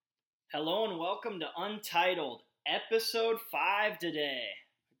Hello and welcome to Untitled, episode 5 today.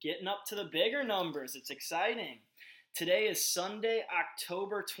 Getting up to the bigger numbers, it's exciting. Today is Sunday,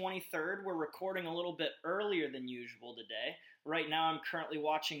 October 23rd. We're recording a little bit earlier than usual today. Right now I'm currently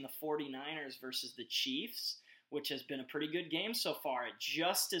watching the 49ers versus the Chiefs, which has been a pretty good game so far. It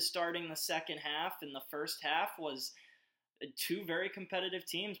just is starting the second half, and the first half was two very competitive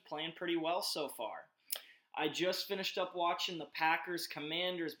teams playing pretty well so far. I just finished up watching the Packers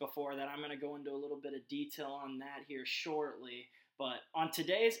Commanders before that. I'm going to go into a little bit of detail on that here shortly. But on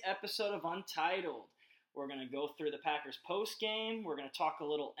today's episode of Untitled, we're going to go through the Packers Postgame. We're going to talk a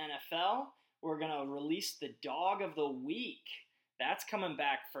little NFL. We're going to release the Dog of the Week. That's coming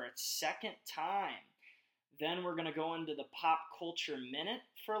back for its second time. Then we're going to go into the Pop Culture Minute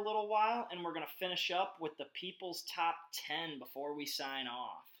for a little while. And we're going to finish up with the People's Top 10 before we sign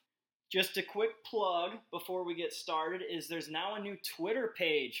off. Just a quick plug before we get started is there's now a new Twitter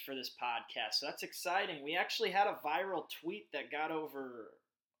page for this podcast, so that's exciting. We actually had a viral tweet that got over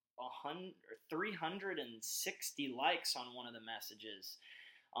 360 likes on one of the messages.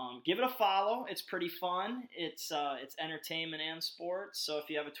 Give it a follow. It's pretty fun. It's entertainment and sports, so if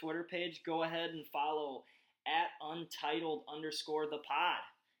you have a Twitter page, go ahead and follow @untitled_the_pod.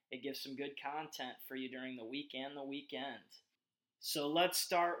 It gives some good content for you during the week and the weekend. So let's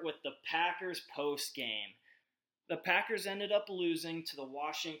start with the Packers postgame. The Packers ended up losing to the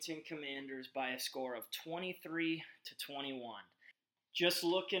Washington Commanders by a score of 23-21. Just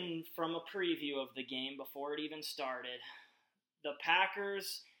looking from a preview of the game before it even started, the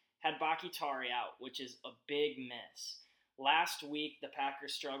Packers had Bakhtiari out, which is a big miss. Last week, the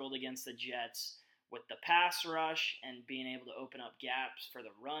Packers struggled against the Jets with the pass rush and being able to open up gaps for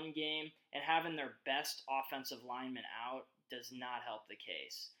the run game, and having their best offensive lineman out does not help the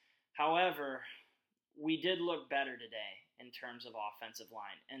case. However, we did look better today in terms of offensive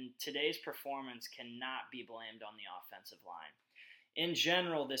line, and today's performance cannot be blamed on the offensive line. In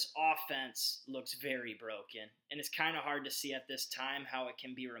general, this offense looks very broken, and it's kind of hard to see at this time how it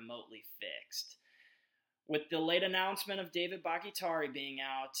can be remotely fixed. With the late announcement of David Bakhtiari being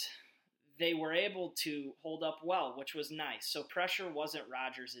out, they were able to hold up well, which was nice. So pressure wasn't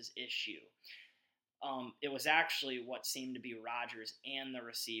Rodgers' issue. It was actually what seemed to be Rodgers and the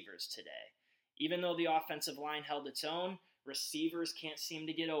receivers today. Even though the offensive line held its own, receivers can't seem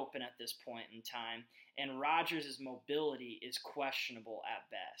to get open at this point in time, and Rodgers' mobility is questionable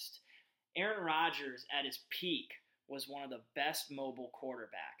at best. Aaron Rodgers, at his peak, was one of the best mobile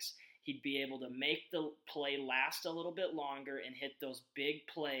quarterbacks. He'd be able to make the play last a little bit longer and hit those big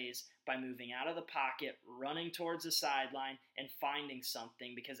plays by moving out of the pocket, running towards the sideline, and finding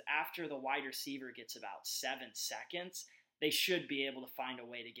something, because after the wide receiver gets about 7 seconds, they should be able to find a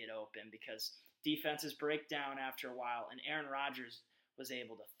way to get open, because defenses break down after a while, and Aaron Rodgers was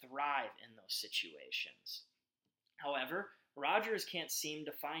able to thrive in those situations. However, Rodgers can't seem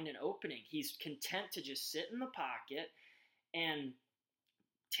to find an opening. He's content to just sit in the pocket and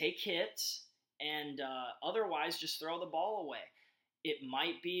take hits, and otherwise just throw the ball away. It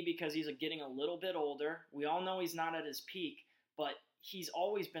might be because he's getting a little bit older. We all know he's not at his peak, but he's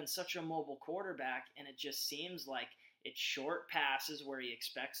always been such a mobile quarterback, and it just seems like it's short passes where he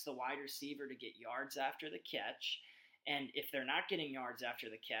expects the wide receiver to get yards after the catch, and if they're not getting yards after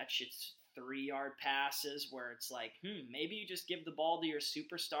the catch, it's 3-yard passes where it's like, maybe you just give the ball to your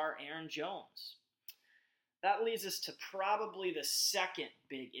superstar Aaron Jones. That leads us to probably the second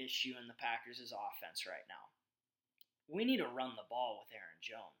big issue in the Packers' offense right now. We need to run the ball with Aaron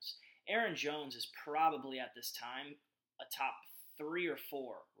Jones. Aaron Jones is probably at this time a top 3 or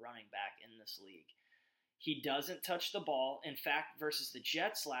 4 running back in this league. He doesn't touch the ball. In fact, versus the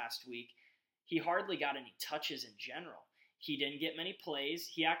Jets last week, he hardly got any touches in general. He didn't get many plays.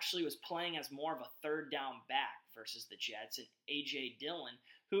 He actually was playing as more of a third down back versus the Jets, and A.J. Dillon,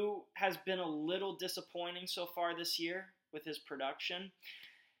 who has been a little disappointing so far this year with his production,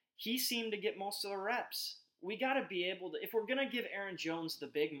 he seemed to get most of the reps. We got to be able to, if we're going to give Aaron Jones the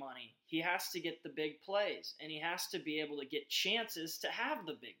big money, he has to get the big plays, and he has to be able to get chances to have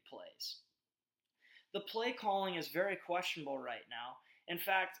the big plays. The play calling is very questionable right now. In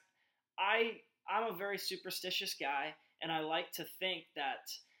fact, I'm a very superstitious guy, and I like to think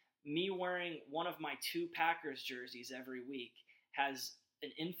that me wearing one of my 2 Packers jerseys every week has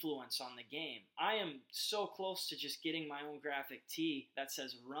an influence on the game. I am so close to just getting my own graphic tee that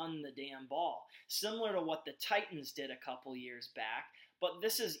says "run the damn ball," similar to what the Titans did a couple years back, but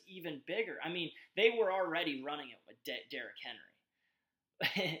this is even bigger. I mean, they were already running it with Derrick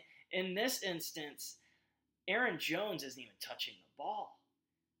Henry. In this instance, Aaron Jones isn't even touching the ball.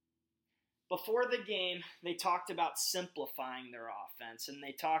 Before the game, they talked about simplifying their offense, and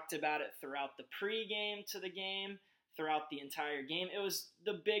they talked about it throughout the pregame to the game, throughout the entire game. It was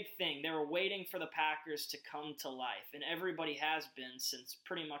the big thing. They were waiting for the Packers to come to life, and everybody has been since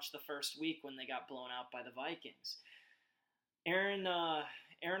pretty much the first week when they got blown out by the Vikings.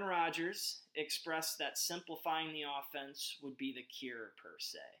 Aaron Rodgers expressed that simplifying the offense would be the cure, per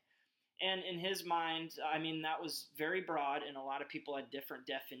se. And in his mind, I mean, that was very broad, and a lot of people had different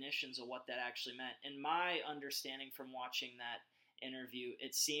definitions of what that actually meant. In my understanding from watching that interview,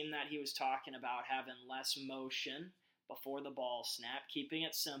 it seemed that he was talking about having less motion before the ball snap, keeping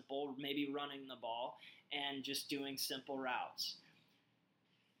it simple, maybe running the ball, and just doing simple routes.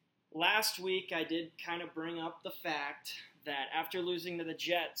 Last week, I did kind of bring up the fact that after losing to the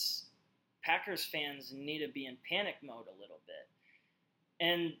Jets, Packers fans need to be in panic mode a little bit.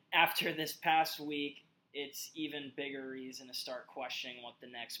 And after this past week, it's even bigger reason to start questioning what the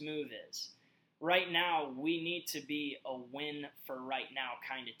next move is. Right now, we need to be a win for right now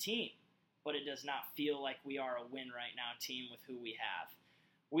kind of team, but it does not feel like we are a win right now team with who we have.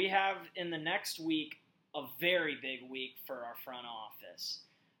 We have in the next week a very big week for our front office.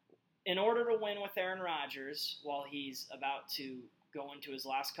 In order to win with Aaron Rodgers, while he's about to go into his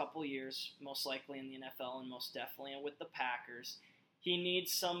last couple years, most likely in the NFL and most definitely with the Packers, he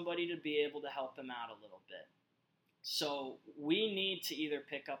needs somebody to be able to help him out a little bit. So we need to either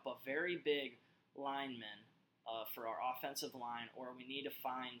pick up a very big lineman for our offensive line, or we need to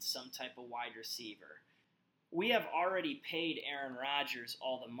find some type of wide receiver. We have already paid Aaron Rodgers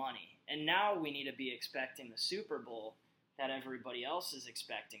all the money, and now we need to be expecting the Super Bowl that everybody else is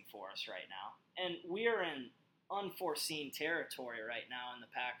expecting for us right now. And we are in unforeseen territory right now in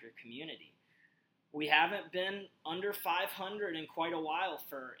the Packer community. We haven't been under 500 in quite a while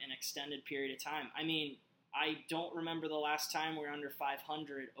for an extended period of time. I mean, I don't remember the last time we were under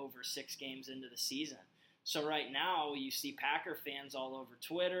 500 over 6 games into the season. So right now, you see Packer fans all over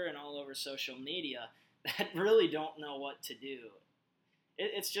Twitter and all over social media that really don't know what to do.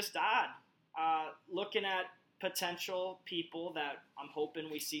 It's just odd. Looking at potential people that I'm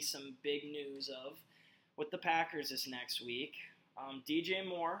hoping we see some big news of with the Packers this next week. DJ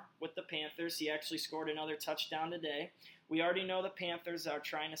Moore with the Panthers. He actually scored another touchdown today. We already know the Panthers are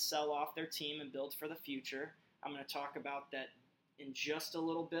trying to sell off their team and build for the future. I'm going to talk about that in just a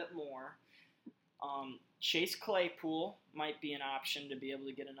little bit more. Chase Claypool might be an option to be able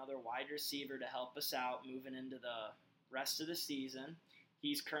to get another wide receiver to help us out moving into the rest of the season.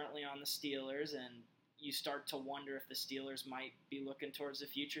 He's currently on the Steelers, and you start to wonder if the Steelers might be looking towards the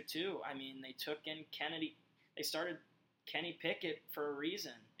future too. I mean, they took in they started Kenny Pickett for a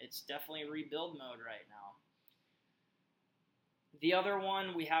reason. It's definitely rebuild mode right now. The other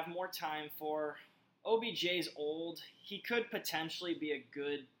one we have more time for, OBJ's old. He could potentially be a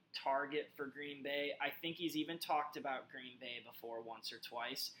good target for Green Bay. I think he's even talked about Green Bay before once or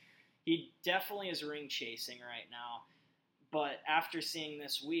twice. He definitely is ring chasing right now. But after seeing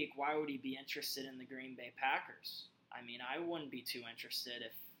this week, why would he be interested in the Green Bay Packers? I mean, I wouldn't be too interested.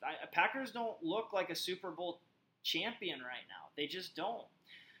 Packers don't look like a Super Bowl champion right now. They just don't.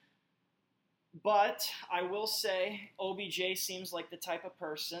 But I will say OBJ seems like the type of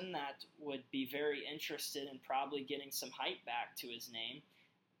person that would be very interested in probably getting some hype back to his name.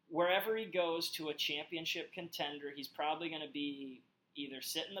 Wherever he goes to a championship contender, he's probably going to be either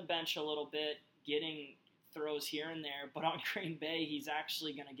sitting the bench a little bit, getting throws here and there, but on Green Bay, he's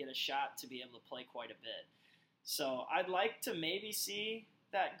actually going to get a shot to be able to play quite a bit. So I'd like to maybe see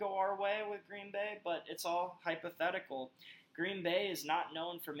that go our way with Green Bay, but it's all hypothetical. Green Bay is not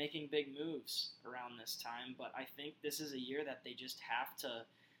known for making big moves around this time, but I think this is a year that they just have to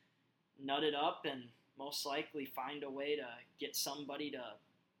nut it up and most likely find a way to get somebody to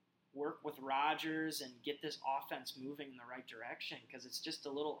work with Rodgers and get this offense moving in the right direction, because it's just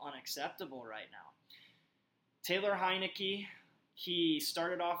a little unacceptable right now. Taylor Heineke, he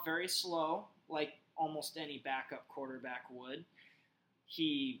started off very slow, like almost any backup quarterback would.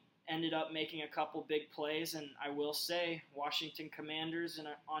 He ended up making a couple big plays, and I will say Washington Commanders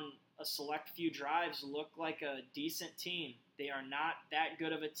on a select few drives look like a decent team. They are not that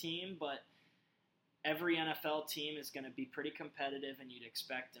good of a team, but every NFL team is going to be pretty competitive, and you'd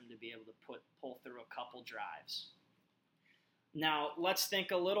expect them to be able to pull through a couple drives. Now, let's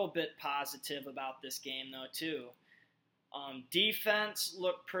think a little bit positive about this game, though, too. Defense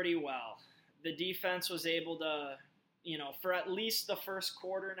looked pretty well. The defense was able to, for at least the first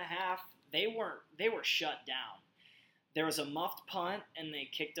quarter and a half, they were shut down. There was a muffed punt, and they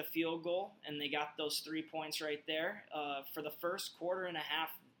kicked a field goal, and they got those 3 points right there. For the first quarter and a half,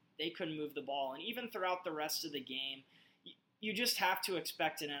 they couldn't move the ball. And even throughout the rest of the game, you just have to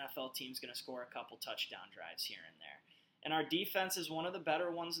expect an NFL team's going to score a couple touchdown drives here and there. And our defense is one of the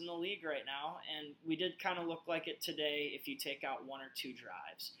better ones in the league right now, and we did kind of look like it today if you take out one or two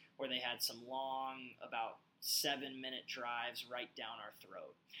drives where they had some long, about 7-minute drives right down our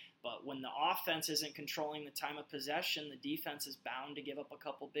throat. But when the offense isn't controlling the time of possession, the defense is bound to give up a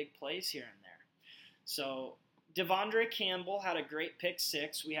couple big plays here and there. So Devondre Campbell had a great pick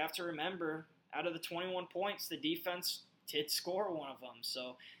six. We have to remember, out of the 21 points, the defense did score one of them.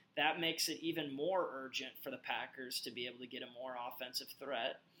 So that makes it even more urgent for the Packers to be able to get a more offensive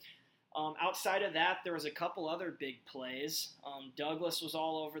threat. Outside of that, there was a couple other big plays. Douglas was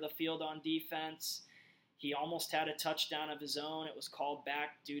all over the field on defense. He almost had a touchdown of his own. It was called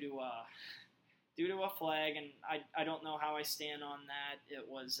back due to a flag, and I don't know how I stand on that. It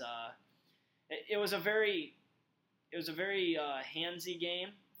was a very handsy game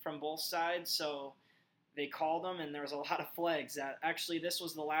from both sides, so they called them, and there was a lot of flags. Actually, this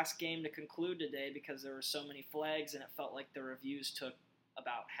was the last game to conclude today because there were so many flags, and it felt like the reviews took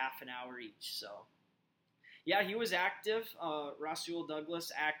about half an hour each. So, yeah, he was active. Rasul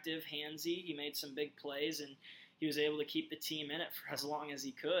Douglas, active, handsy. He made some big plays, and he was able to keep the team in it for as long as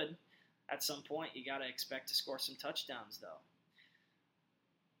he could. At some point, you got to expect to score some touchdowns, though.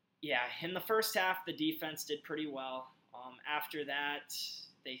 Yeah, in the first half, the defense did pretty well. After that,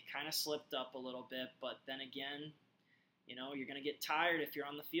 they kind of slipped up a little bit, but then again, you're going to get tired if you're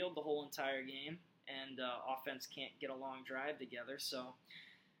on the field the whole entire game, and offense can't get a long drive together. So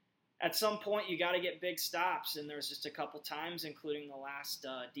at some point, you got to get big stops, and there's just a couple times, including the last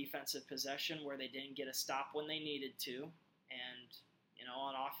defensive possession, where they didn't get a stop when they needed to. And,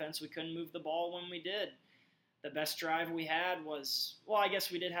 on offense, we couldn't move the ball when we did. The best drive we had was, I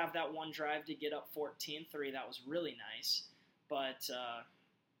guess we did have that one drive to get up 14-3. That was really nice. But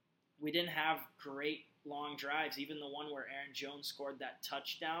we didn't have great long drives. Even the one where Aaron Jones scored that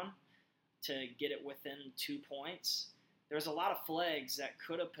touchdown to get it within 2 points. There's a lot of flags that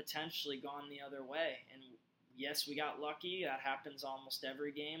could have potentially gone the other way. And yes, we got lucky. That happens almost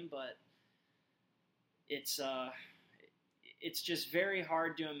every game. But it's just very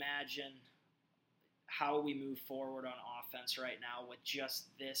hard to imagine how we move forward on offense right now with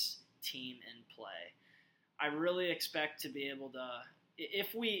just this team in play. I really expect to be able to,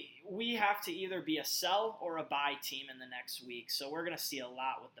 if we have to either be a sell or a buy team in the next week. So we're going to see a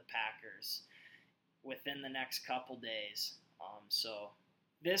lot with the Packers within the next couple days. So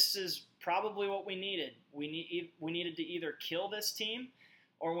this is probably what we needed. We needed to either kill this team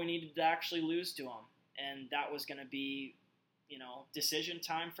or we needed to actually lose to them. And that was going to be, decision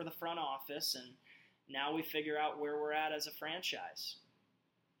time for the front office. And now we figure out where we're at as a franchise.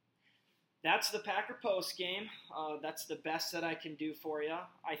 That's the Packer Postgame. That's the best that I can do for you.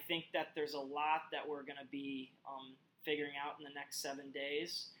 I think that there's a lot that we're going to be figuring out in the next 7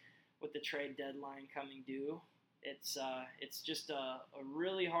 days with the trade deadline coming due. It's just a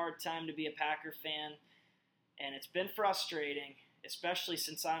really hard time to be a Packer fan, and it's been frustrating, especially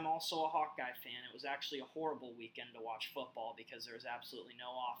since I'm also a Hawkeye fan. It was actually a horrible weekend to watch football because there was absolutely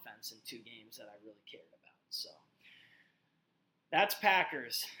no offense in 2 games that I really cared about. So that's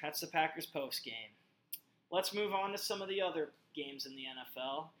Packers. That's the Packers postgame. Let's move on to some of the other games in the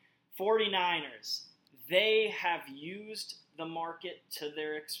NFL. 49ers. They have used the market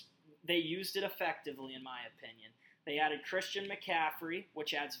they used it effectively, in my opinion. They added Christian McCaffrey,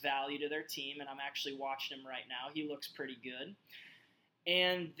 which adds value to their team, and I'm actually watching him right now. He looks pretty good.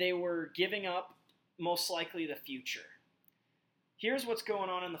 And they were giving up, most likely, the future. Here's what's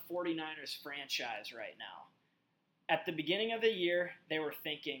going on in the 49ers franchise right now. At the beginning of the year, they were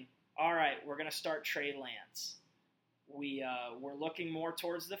thinking, all right, we're going to start Trey Lance. We're looking more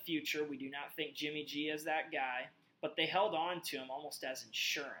towards the future. We do not think Jimmy G is that guy. But they held on to him almost as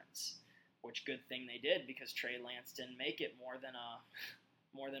insurance, which good thing they did because Trey Lance didn't make it more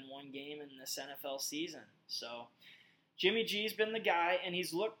than one game in this NFL season. So Jimmy G's been the guy, and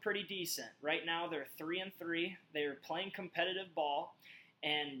he's looked pretty decent. Right now they're 3-3. They're playing competitive ball,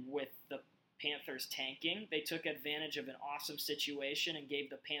 and with the Panthers tanking, they took advantage of an awesome situation and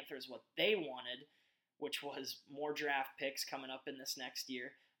gave the Panthers what they wanted, which was more draft picks coming up in this next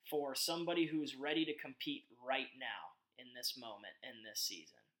year for somebody who's ready to compete right now in this moment in this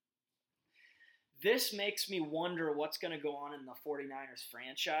season. This makes me wonder what's going to go on in the 49ers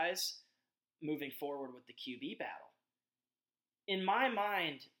franchise moving forward with the QB battle. In my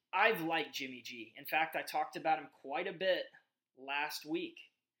mind, I've liked Jimmy G. In fact, I talked about him quite a bit last week.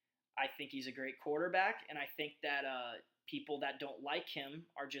 I think he's a great quarterback, and I think that people that don't like him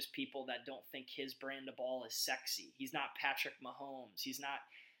are just people that don't think his brand of ball is sexy. He's not Patrick Mahomes. He's not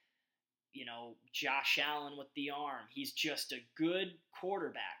Josh Allen with the arm. He's just a good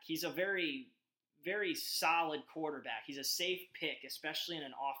quarterback. He's a very, very solid quarterback. He's a safe pick, especially in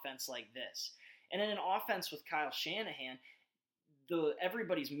an offense like this. And in an offense with Kyle Shanahan,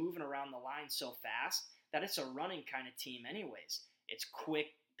 everybody's moving around the line so fast that it's a running kind of team anyways. It's quick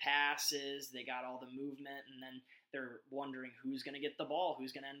passes, they got all the movement, and then they're wondering who's going to get the ball,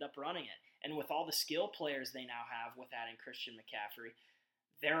 who's going to end up running it. And with all the skill players they now have with adding Christian McCaffrey,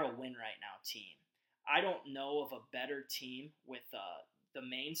 they're a win right now team. I don't know of a better team with the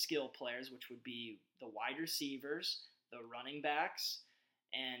main skill players, which would be the wide receivers, the running backs,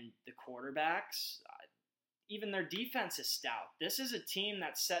 and the quarterbacks. Even their defense is stout. This is a team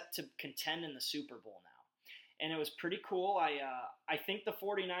that's set to contend in the Super Bowl now. And it was pretty cool. I think the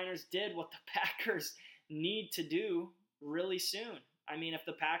 49ers did what the Packers need to do really soon. I mean, if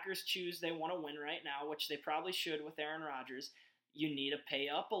the Packers choose they want to win right now, which they probably should with Aaron Rodgers, you need to pay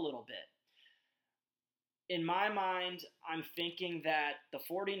up a little bit. In my mind, I'm thinking that the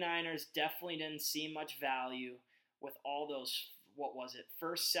 49ers definitely didn't see much value with all those,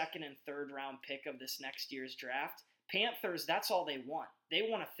 first, second, and third round pick of this next year's draft. Panthers, that's all they want. They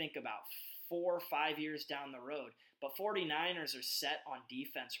want to think about 4 or 5 years down the road. But 49ers are set on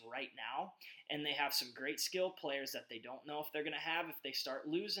defense right now, and they have some great skill players that they don't know if they're going to have if they start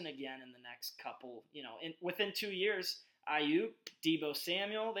losing again in the next couple, within 2 years. Ayuk, Deebo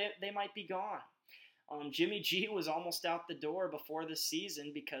Samuel, they might be gone. Jimmy G was almost out the door before this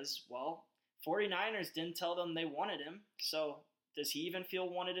season because, 49ers didn't tell them they wanted him. So does he even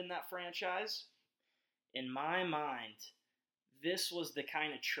feel wanted in that franchise? In my mind, this was the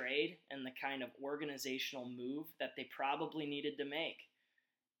kind of trade and the kind of organizational move that they probably needed to make.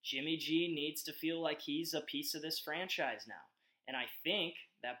 Jimmy G needs to feel like he's a piece of this franchise now. And I think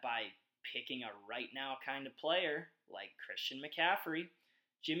that by picking a right now kind of player like Christian McCaffrey,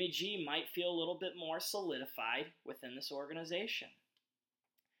 Jimmy G might feel a little bit more solidified within this organization.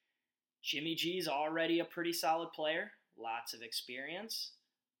 Jimmy G's already a pretty solid player, lots of experience,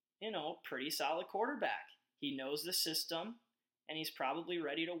 pretty solid quarterback. He knows the system, and he's probably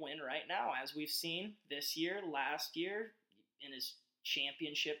ready to win right now, as we've seen this year, last year, in his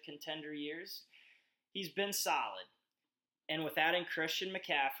championship contender years. He's been solid. And with adding Christian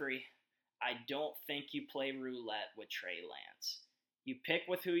McCaffrey, I don't think you play roulette with Trey Lance. You pick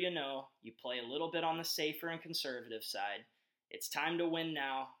with who you know. You play a little bit on the safer and conservative side. It's time to win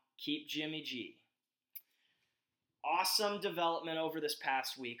now. Keep Jimmy G. Awesome development over this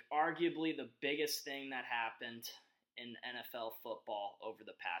past week. Arguably the biggest thing that happened in NFL football over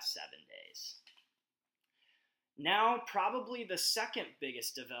the past 7 days. Now, probably the second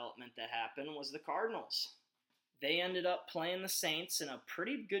biggest development that happened was the Cardinals. They ended up playing the Saints in a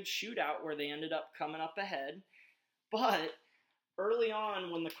pretty good shootout where they ended up coming up ahead. But early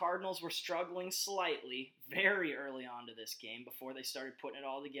on, when the Cardinals were struggling slightly, very early on to this game, before they started putting it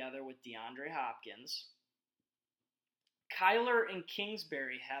all together with DeAndre Hopkins, Kyler and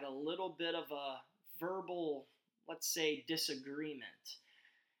Kingsbury had a little bit of a verbal, let's say, disagreement.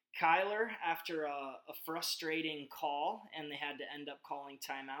 Kyler, after a frustrating call, and they had to end up calling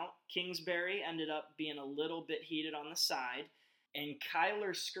timeout, Kingsbury ended up being a little bit heated on the side, and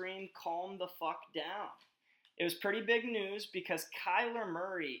Kyler screamed, "Calm the fuck down." It was pretty big news because Kyler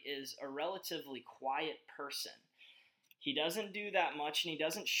Murray is a relatively quiet person. He doesn't do that much, and he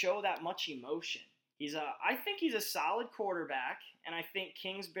doesn't show that much emotion. I think he's a solid quarterback, and I think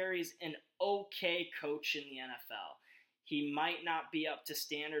Kingsbury's an okay coach in the NFL. He might not be up to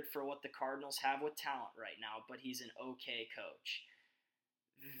standard for what the Cardinals have with talent right now, but he's an okay coach.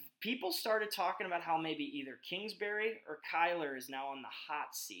 People started talking about how maybe either Kingsbury or Kyler is now on the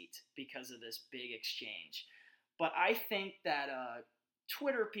hot seat because of this big exchange. But I think that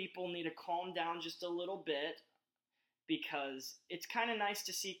Twitter people need to calm down just a little bit because it's kind of nice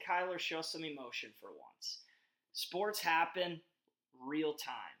to see Kyler show some emotion for once. Sports happen real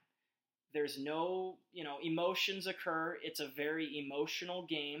time. There's no, emotions occur. It's a very emotional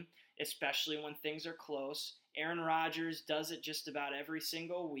game, especially when things are close. Aaron Rodgers does it just about every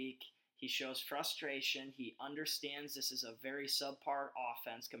single week. He shows frustration. He understands this is a very subpar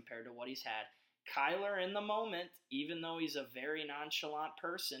offense compared to what he's had. Kyler, in the moment, even though he's a very nonchalant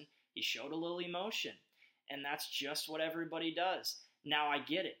person, he showed a little emotion. And that's just what everybody does. Now, I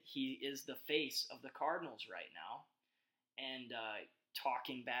get it. He is the face of the Cardinals right now. And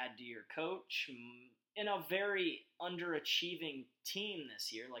talking bad to your coach in a very underachieving team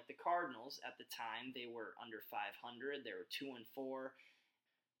this year, like the Cardinals at the time. They were under 500. They were 2-4.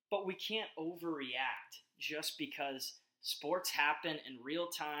 But we can't overreact just because sports happen in real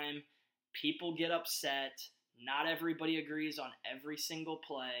time. People get upset. Not everybody agrees on every single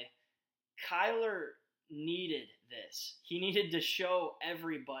play. Kyler needed this. He needed to show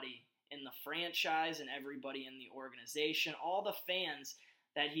everybody in the franchise and everybody in the organization, all the fans,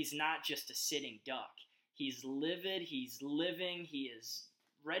 that he's not just a sitting duck. He's livid, he's living, he is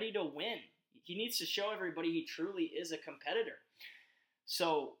ready to win. He needs to show everybody he truly is a competitor.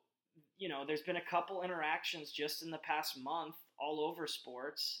 So, there's been a couple interactions just in the past month all over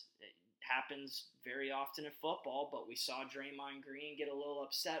sports. It happens very often in football, but we saw Draymond Green get a little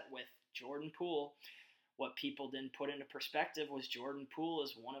upset with Jordan Poole. What people didn't put into perspective was Jordan Poole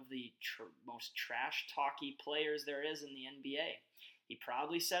is one of the most trash-talky players there is in the NBA. He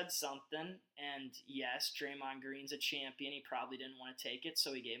probably said something, and yes, Draymond Green's a champion. He probably didn't want to take it,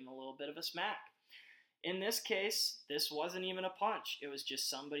 so he gave him a little bit of a smack. In this case, this wasn't even a punch. It was just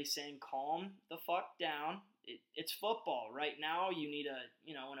somebody saying, calm the fuck down. It's football. Right now, you need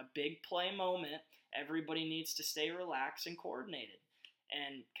in a big play moment, everybody needs to stay relaxed and coordinated.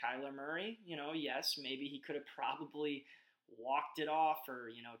 And Kyler Murray, yes, maybe he could have probably walked it off or,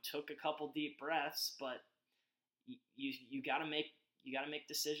 took a couple deep breaths, but you got to make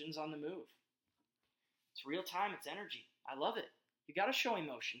decisions on the move. It's real time, it's energy. I love it. You got to show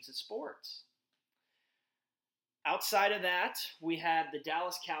emotions. It's sports. Outside of that, we had the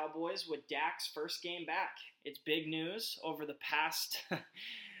Dallas Cowboys with Dak's first game back. It's big news. Over the past,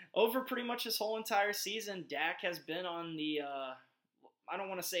 over pretty much his whole entire season, Dak has been on the, I don't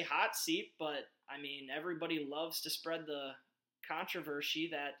want to say hot seat, but everybody loves to spread the controversy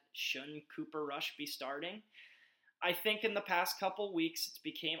that shouldn't Cooper Rush be starting. I think in the past couple weeks, it's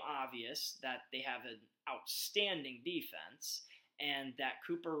became obvious that they have an outstanding defense and that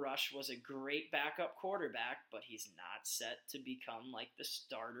Cooper Rush was a great backup quarterback, but he's not set to become like the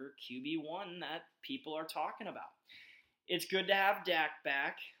starter QB1 that people are talking about. It's good to have Dak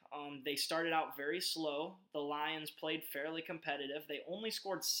back. They started out very slow. The Lions played fairly competitive. They only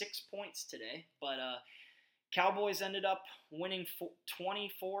scored 6 points today, but Cowboys ended up winning 24-6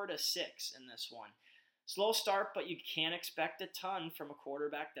 in this one. Slow start, but you can't expect a ton from a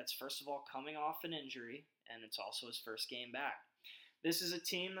quarterback that's, first of all, coming off an injury, and it's also his first game back. This is a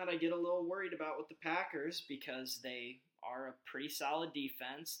team that I get a little worried about with the Packers because they are a pretty solid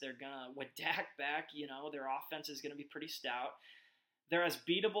defense. They're going to, with Dak back, their offense is going to be pretty stout. They're as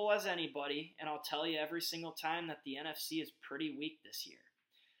beatable as anybody, and I'll tell you every single time that the NFC is pretty weak this year.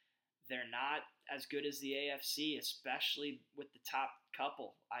 They're not as good as the AFC, especially with the top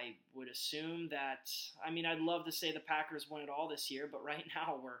couple. I would assume that, I'd love to say the Packers won it all this year, but right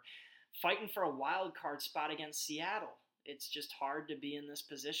now we're fighting for a wild card spot against Seattle. It's just hard to be in this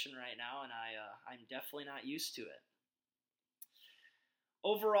position right now, and I'm definitely not used to it.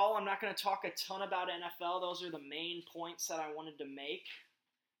 Overall, I'm not going to talk a ton about NFL. Those are the main points that I wanted to make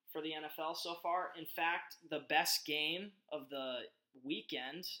for the NFL so far. In fact, the best game of the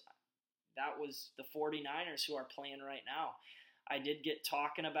weekend, that was the 49ers who are playing right now. I did get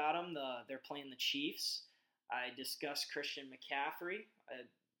talking about them. They're playing the Chiefs. I discussed Christian McCaffrey.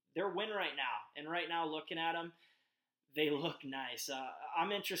 They're winning right now. And right now, looking at them, they look nice.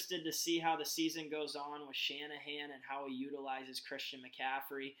 I'm interested to see how the season goes on with Shanahan and how he utilizes Christian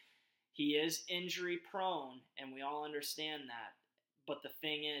McCaffrey. He is injury prone, and we all understand that. But the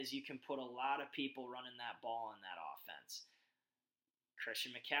thing is, you can put a lot of people running that ball in that offense.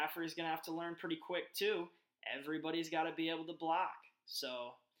 Christian McCaffrey is going to have to learn pretty quick, too. Everybody's got to be able to block.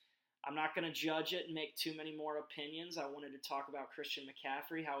 So I'm not going to judge it and make too many more opinions. I wanted to talk about Christian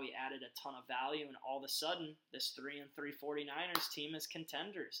McCaffrey, how he added a ton of value, and all of a sudden, this 3-3 49ers team is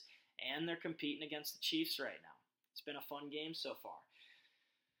contenders, and they're competing against the Chiefs right now. It's been a fun game so far.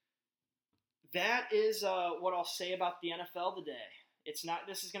 That is what I'll say about the NFL today.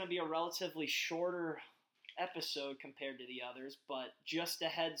 This is going to be a relatively shorter episode compared to the others, but just a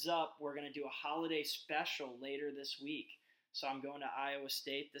heads up, we're going to do a holiday special later this week. So I'm going to Iowa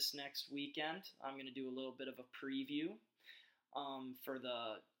State this next weekend. I'm going to do a little bit of a preview for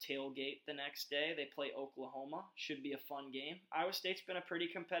the tailgate the next day. They play Oklahoma. Should be a fun game. Iowa State's been a pretty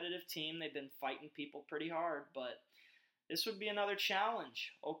competitive team. They've been fighting people pretty hard, but this would be another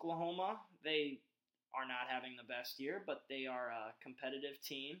challenge. Oklahoma, they are not having the best year, but they are a competitive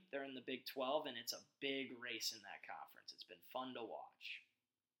team. They're in the Big 12, and it's a big race in that conference. It's been fun to watch.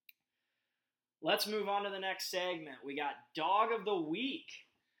 Let's move on to the next segment. We got Dog of the Week.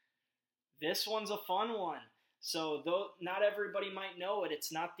 This one's a fun one. So though not everybody might know it,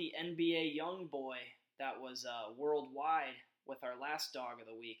 it's not the NBA young boy that was worldwide with our last Dog of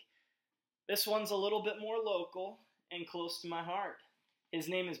the Week. This one's a little bit more local and close to my heart. His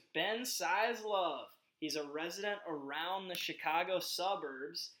name is Ben Sizlove. He's a resident around the Chicago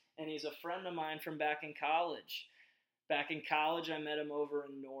suburbs, and he's a friend of mine from back in college. Back in college, I met him over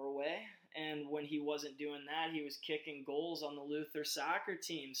in Norway, and when he wasn't doing that, he was kicking goals on the Luther soccer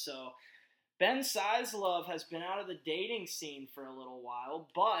team. So Ben Sizlove has been out of the dating scene for a little while,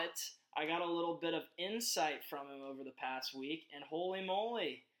 but I got a little bit of insight from him over the past week, and holy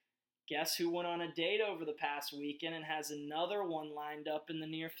moly, guess who went on a date over the past weekend and has another one lined up in the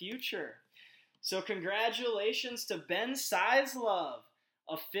near future? So congratulations to Ben Sizlove,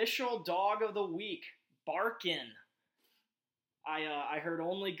 official dog of the week, Barkin. I heard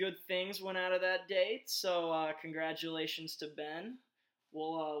only good things went out of that date, so congratulations to Ben.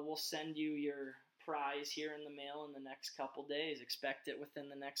 We'll send you your prize here in the mail in the next couple days. Expect it within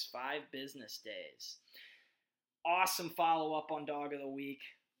the next 5 business days. Awesome follow-up on Dog of the Week.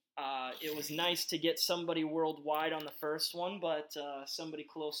 It was nice to get somebody worldwide on the first one, but somebody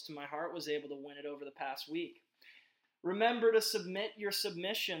close to my heart was able to win it over the past week. Remember to submit your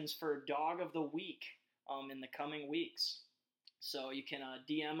submissions for Dog of the Week in the coming weeks. So you can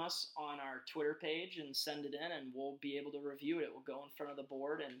DM us on our Twitter page and send it in, and we'll be able to review it. It will go in front of the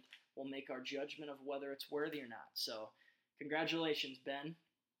board, and we'll make our judgment of whether it's worthy or not. So congratulations, Ben.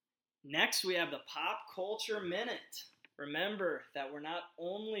 Next, we have the Pop Culture Minute. Remember that we're not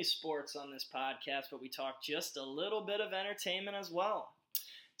only sports on this podcast, but we talk just a little bit of entertainment as well.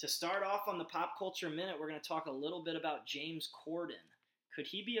 To start off on the Pop Culture Minute, we're going to talk a little bit about James Corden. Could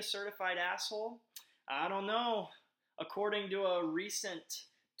he be a certified asshole? I don't know. According to a recent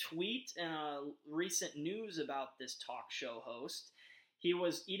tweet and recent news about this talk show host, he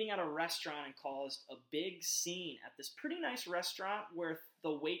was eating at a restaurant and caused a big scene at this pretty nice restaurant where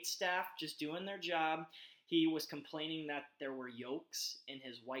the wait staff just doing their job. He was complaining that there were yolks in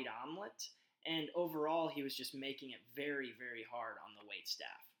his white omelet, and overall he was just making it very, very hard on the wait staff.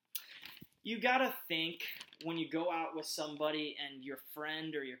 You gotta think when you go out with somebody and your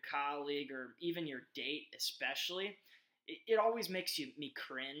friend or your colleague or even your date especially, it always makes me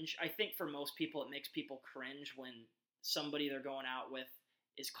cringe. I think for most people it makes people cringe when somebody they're going out with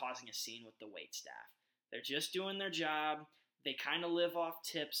is causing a scene with the wait staff. They're just doing their job. They kind of live off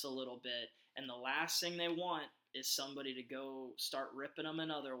tips a little bit, and the last thing they want is somebody to go start ripping them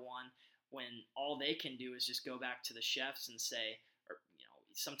another one when all they can do is just go back to the chefs and say, or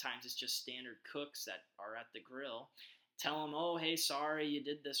sometimes it's just standard cooks that are at the grill, tell them, oh, hey, sorry, you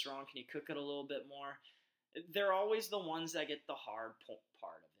did this wrong. Can you cook it a little bit more? They're always the ones that get the hard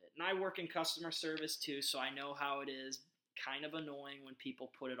part of it. And I work in customer service too, so I know how it is. Kind of annoying when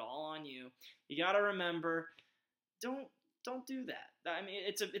people put it all on you. You got to remember, don't do that. I mean,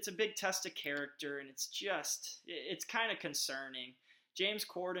 it's a big test of character, and it's kind of concerning. James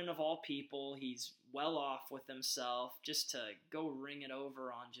Corden, of all people, he's well off with himself just to go ring it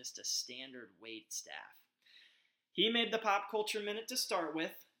over on just a standard wait staff. He made the Pop Culture Minute to start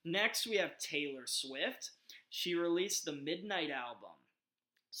with. Next, we have Taylor Swift. She released the Midnight album.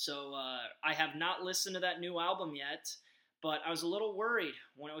 So I have not listened to that new album yet, but I was a little worried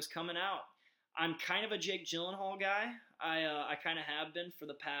when it was coming out. I'm kind of a Jake Gyllenhaal guy. I kind of have been for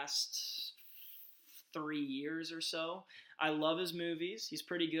the past 3 years or so. I love his movies. He's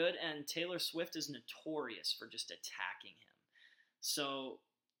pretty good, and Taylor Swift is notorious for just attacking him. So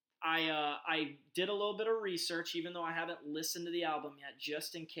I did a little bit of research, even though I haven't listened to the album yet,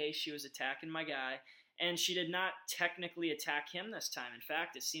 just in case she was attacking my guy. And she did not technically attack him this time. In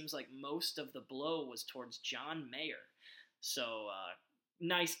fact, it seems like most of the blow was towards John Mayer. So,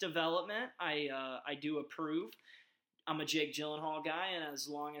 nice development. I do approve. I'm a Jake Gyllenhaal guy, and as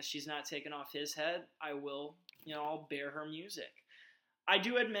long as she's not taken off his head, I will, I'll bear her music. I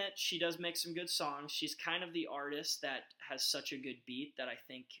do admit she does make some good songs. She's kind of the artist that has such a good beat that I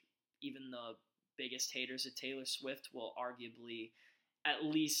think even the biggest haters of Taylor Swift will arguably at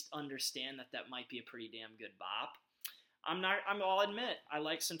least understand that might be a pretty damn good bop. I'll admit, I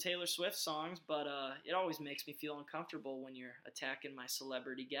like some Taylor Swift songs, but it always makes me feel uncomfortable when you're attacking my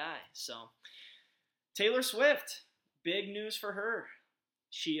celebrity guy. So, Taylor Swift, big news for her.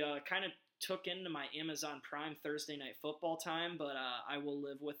 She kind of took into my Amazon Prime Thursday Night Football time, but I will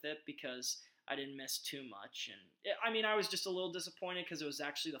live with it because I didn't miss too much. And I was just a little disappointed because it was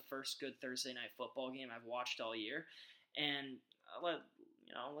actually the first good Thursday Night Football game I've watched all year. And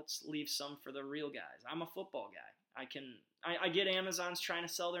let's leave some for the real guys. I'm a football guy. I get Amazon's trying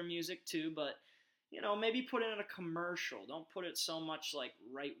to sell their music too, but maybe put it in a commercial. Don't put it so much like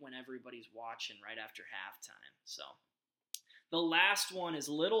right when everybody's watching, right after halftime. So the last one is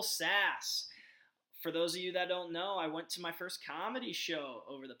Little Sass. For those of you that don't know, I went to my first comedy show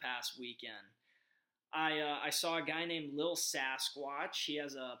over the past weekend. I saw a guy named Lil Sasquatch. He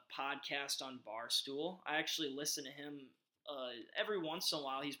has a podcast on Barstool. I actually listen to him every once in a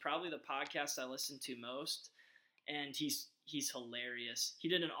while. He's probably the podcast I listen to most, and he's He's hilarious. He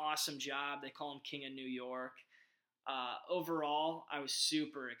did an awesome job. They call him King of New York. Overall, I was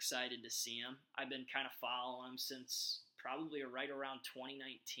super excited to see him. I've been kind of following him since probably right around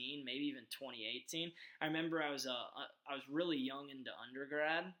 2019, maybe even 2018. I remember I was really young into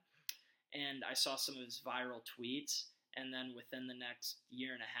undergrad, and I saw some of his viral tweets. And then within the next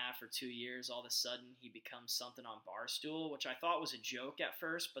year and a half or 2 years, all of a sudden he becomes something on Barstool, which I thought was a joke at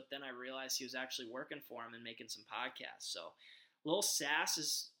first, but then I realized he was actually working for him and making some podcasts. So Lil Sass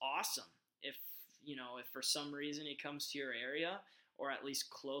is awesome. If for some reason he comes to your area or at least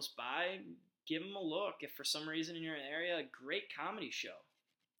close by, give him a look. If for some reason in your area, a great comedy show.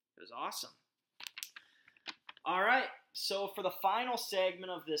 It was awesome. All right, so for the final segment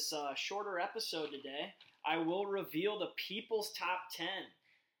of this shorter episode today, I will reveal the People's Top 10.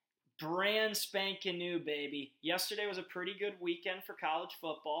 Brand spanking new, baby. Yesterday was a pretty good weekend for college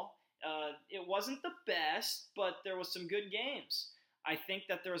football. It wasn't the best, but there was some good games. I think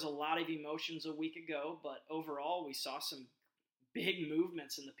that there was a lot of emotions a week ago, but overall we saw some big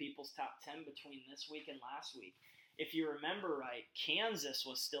movements in the People's Top 10 between this week and last week. If you remember right, Kansas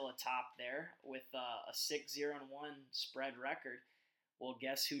was still atop there with a 6-0-1 spread record. Well,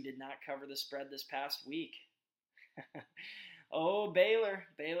 guess who did not cover the spread this past week? Oh, Baylor.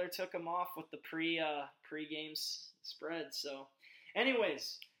 Baylor took them off with the pre-game spread. So,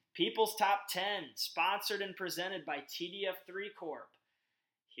 anyways, People's Top 10, sponsored and presented by TDF3 Corp.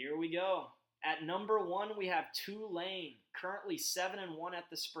 Here we go. At number 1, we have Tulane, currently 7-1 at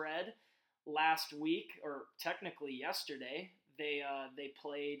the spread. Last week, or technically yesterday, they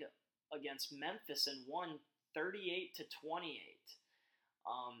played against Memphis and won 38-28.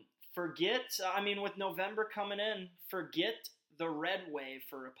 With November coming in, forget the red wave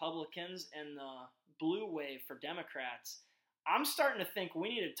for Republicans and the blue wave for Democrats. I'm starting to think we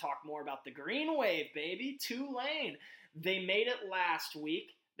need to talk more about the green wave, baby. Tulane. They made it last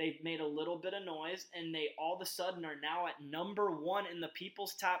week. They made a little bit of noise, and they all of a sudden are now at number 1 in the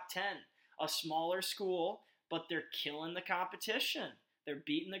People's Top 10. A smaller school, but they're killing the competition. They're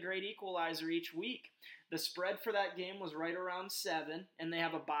beating the great equalizer each week. The spread for that game was right around 7, and they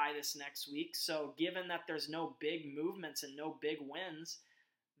have a bye this next week. So given that there's no big movements and no big wins,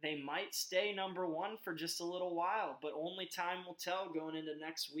 they might stay number 1 for just a little while, but only time will tell going into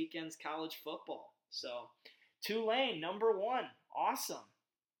next weekend's college football. So Tulane, number 1. Awesome.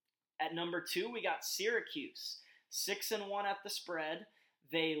 At number 2, we got Syracuse, 6-1 at the spread.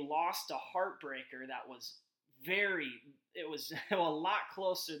 They lost a heartbreaker that was a lot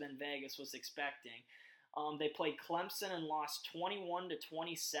closer than Vegas was expecting. They played Clemson and lost 21-27.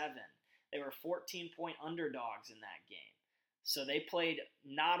 They were 14-point underdogs in that game. So they played,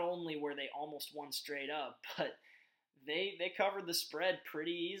 not only were they almost won straight up, but they covered the spread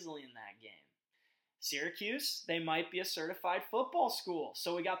pretty easily in that game. Syracuse, they might be a certified football school.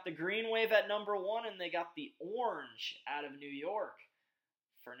 So we got the green wave at number 1, and they got the orange out of New York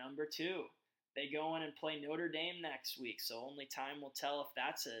for number 2. They go in and play Notre Dame next week, so only time will tell if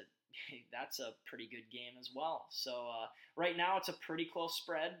that's a pretty good game as well. So right now it's a pretty close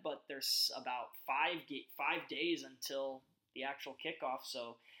spread, but there's about 5 days until the actual kickoff.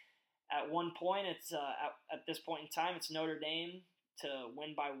 So at one point, it's at this point in time, it's Notre Dame to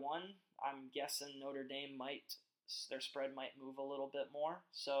win by 1. I'm guessing Notre Dame their spread might move a little bit more.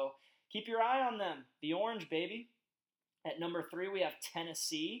 So keep your eye on them. The orange, baby. At number 3, we have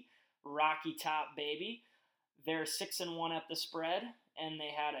Tennessee, Rocky Top, baby. They're 6-1 at the spread, and they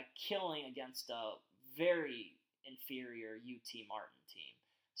had a killing against a very inferior UT Martin team.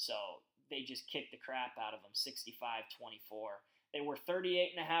 So they just kicked the crap out of them, 65-24. They were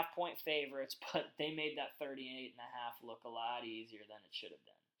 38.5-point favorites, but they made that 38.5 look a lot easier than it should have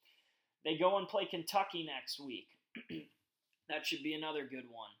been. They go and play Kentucky next week. That should be another good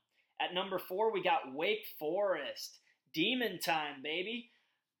one. At number 4, we got Wake Forest. Demon time, baby.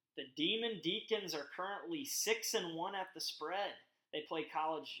 The Demon Deacons are currently 6-1 at the spread. They played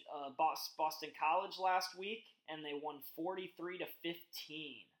Boston College last week, and they won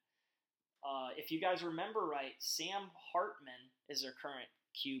 43-15. If you guys remember right, Sam Hartman is their current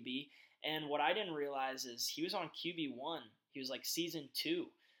QB, and what I didn't realize is he was on QB1. He was like season 2.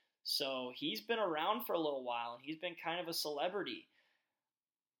 So he's been around for a little while, and he's been kind of a celebrity.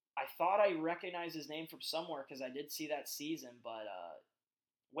 I thought I recognized his name from somewhere because I did see that season, but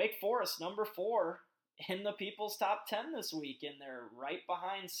Wake Forest, number 4 in the People's Top 10 this week, and they're right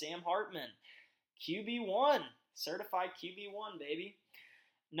behind Sam Hartman. QB1, certified QB1, baby.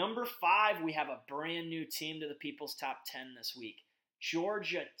 Number 5, we have a brand new team to the People's Top 10 this week.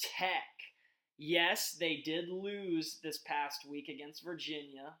 Georgia Tech. Yes, they did lose this past week against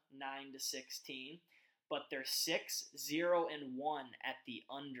Virginia, 9-16, but they're 6-0-1 at the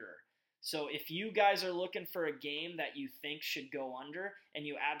under. So if you guys are looking for a game that you think should go under and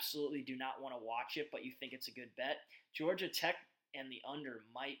you absolutely do not want to watch it, but you think it's a good bet, Georgia Tech and the under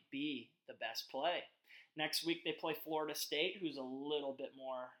might be the best play. Next week they play Florida State, who's a little bit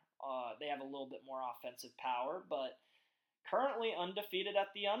more, they have a little bit more offensive power, but currently undefeated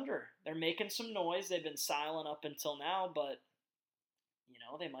at the under. They're making some noise. They've been silent up until now, but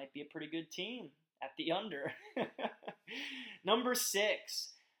they might be a pretty good team at the under. Number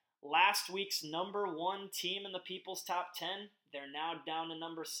 6, last week's number 1 team in the People's Top 10. They're now down to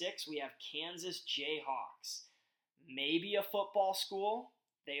number 6. We have Kansas Jayhawks. Maybe a football school.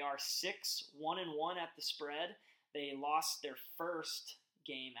 They are 6-1-1 at the spread. They lost their first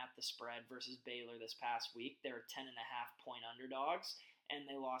game at the spread versus Baylor this past week. They were 10.5-point underdogs, and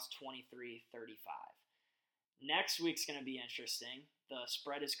they lost 23-35. Next week's going to be interesting. The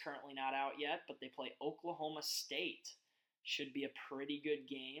spread is currently not out yet, but they play Oklahoma State. Should be a pretty good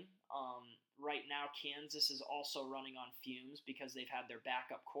game. Right now, Kansas is also running on fumes because they've had their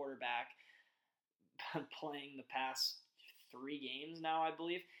backup quarterback playing the past 3 games now, I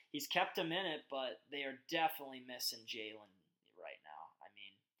believe. He's kept them in it, but they are definitely missing Jalen right now. I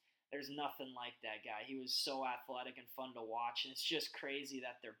mean, there's nothing like that guy. He was so athletic and fun to watch, and it's just crazy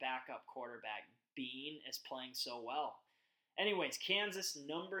that their backup quarterback, Bean, is playing so well. Anyways, Kansas,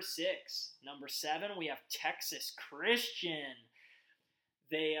 number 6. Number 7, we have Texas Christian.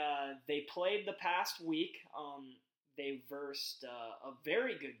 They played the past week. They versed a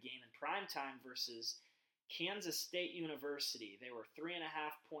very good game in primetime versus Kansas State University. They were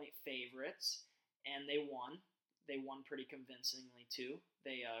 3.5-point favorites, and they won. They won pretty convincingly, too.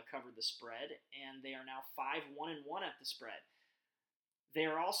 They covered the spread, and they are now 5-1-1 at the spread. They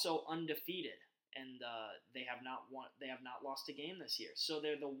are also undefeated, and they have not lost a game this year. So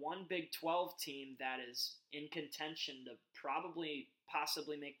they're the one Big 12 team that is in contention to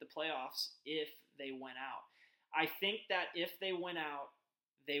possibly make the playoffs if they win out. I think that if they win out,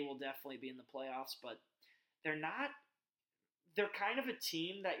 they will definitely be in the playoffs, but they're not. They're kind of a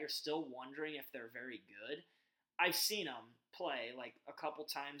team that you're still wondering if they're very good. I've seen them play like a couple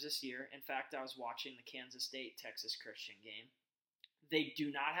times this year. In fact, I was watching the Kansas State-Texas Christian game. They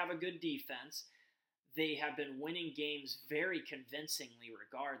do not have a good defense. They have been winning games very convincingly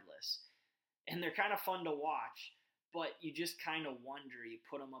regardless. And they're kind of fun to watch, but you just kind of wonder, you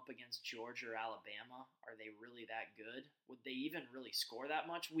put them up against Georgia or Alabama, are they really that good? Would they even really score that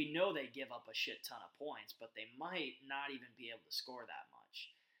much? We know they give up a shit ton of points, but they might not even be able to score that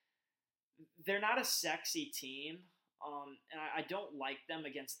much. They're not a sexy team, and I don't like them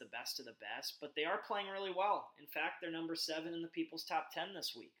against the best of the best, but they are playing really well. In fact, they're number 7 in the People's Top 10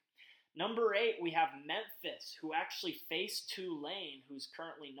 this week. Number 8, we have Memphis, who actually faced Tulane, who's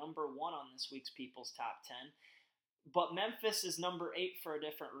currently number 1 on this week's People's Top 10. But Memphis is number 8 for a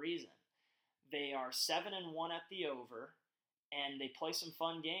different reason. They are 7-1 at the over, and they play some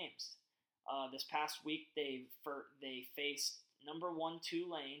fun games. This past week, they faced number 1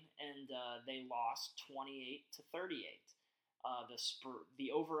 Tulane, and they lost 28-38.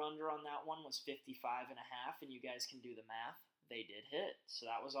 The over/under on that one was 55.5, and you guys can do the math. They did hit, so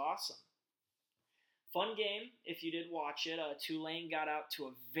that was awesome. Fun game, if you did watch it. Tulane got out to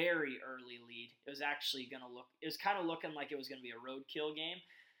a very early lead. It was actually it was kind of looking like it was going to be a roadkill game.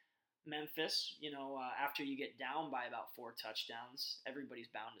 Memphis, after you get down by about 4 touchdowns, everybody's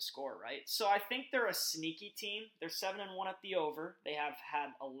bound to score, right? So I think they're a sneaky team. They're 7-1 at the over. They have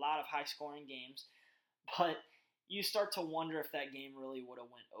had a lot of high-scoring games, but you start to wonder if that game really would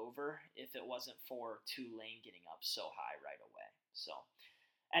have went over if it wasn't for Tulane getting up so high right away. So,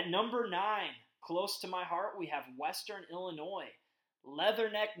 at number 9, close to my heart, we have Western Illinois.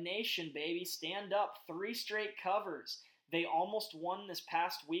 Leatherneck Nation, baby. Stand up. 3 straight covers. They almost won this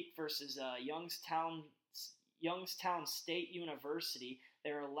past week versus Youngstown State University.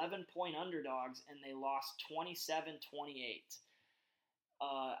 They were 11-point underdogs, and they lost 27-28.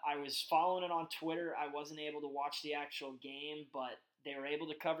 I was following it on Twitter. I wasn't able to watch the actual game, but they were able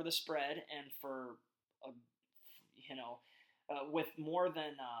to cover the spread, and with more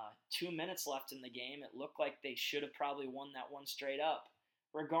than 2 minutes left in the game, it looked like they should have probably won that one straight up.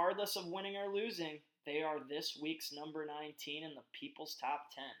 Regardless of winning or losing, they are this week's number 19 in the People's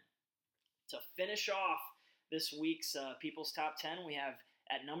Top 10. To finish off this week's People's Top 10, we have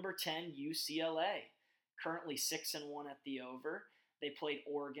at number 10 UCLA, currently 6-1 at the over. They played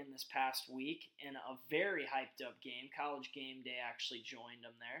Oregon this past week in a very hyped up game. College Game Day actually joined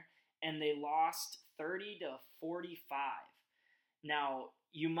them there, and they lost 30-45. Now,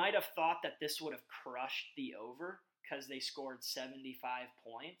 you might have thought that this would have crushed the over because they scored 75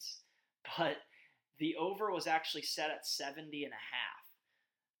 points, but The over was actually set at 70 and a half.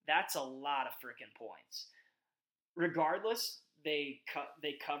 That's a lot of freaking points. Regardless, they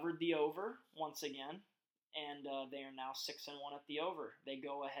covered the over once again, and they are now 6-1 at the over. They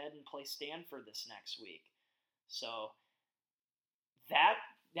go ahead and play Stanford this next week. So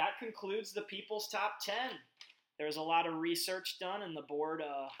that concludes the People's Top 10. There was a lot of research done, and the board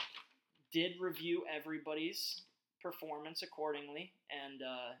did review everybody's performance accordingly, and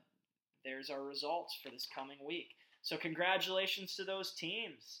there's our results for this coming week. So congratulations to those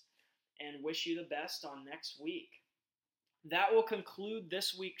teams, and wish you the best on next week. That will conclude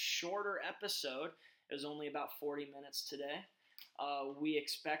this week's shorter episode. It was only about 40 minutes today. We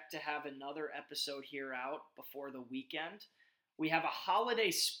expect to have another episode here out before the weekend. We have a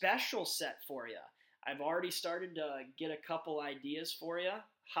holiday special set for you. I've already started to get a couple ideas for you.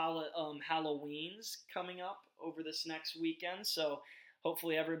 Halloween's coming up over this next weekend, so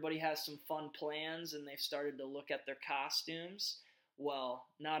hopefully everybody has some fun plans and they've started to look at their costumes. Well,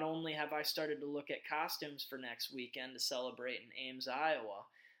 not only have I started to look at costumes for next weekend to celebrate in Ames, Iowa,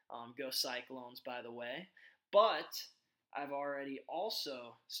 go Cyclones, by the way, but I've already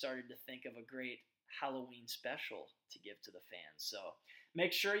also started to think of a great Halloween special to give to the fans. So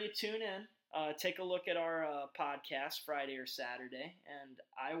make sure you tune in. Take a look at our podcast Friday or Saturday, and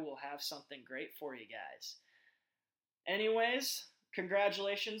I will have something great for you guys. Anyways,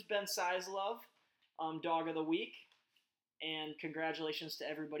 congratulations, Ben Sizelove, Dog of the Week, and congratulations to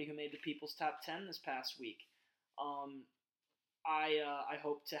everybody who made the People's Top 10 this past week. I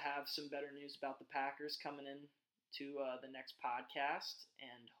hope to have some better news about the Packers coming in to the next podcast,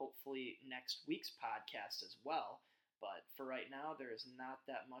 and hopefully next week's podcast as well. But for right now, there is not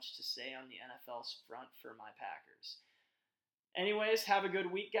that much to say on the NFL's front for my Packers. Anyways, have a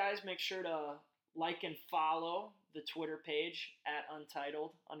good week, guys. Make sure to like and follow the Twitter page at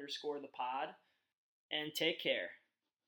Untitled_the pod. And take care.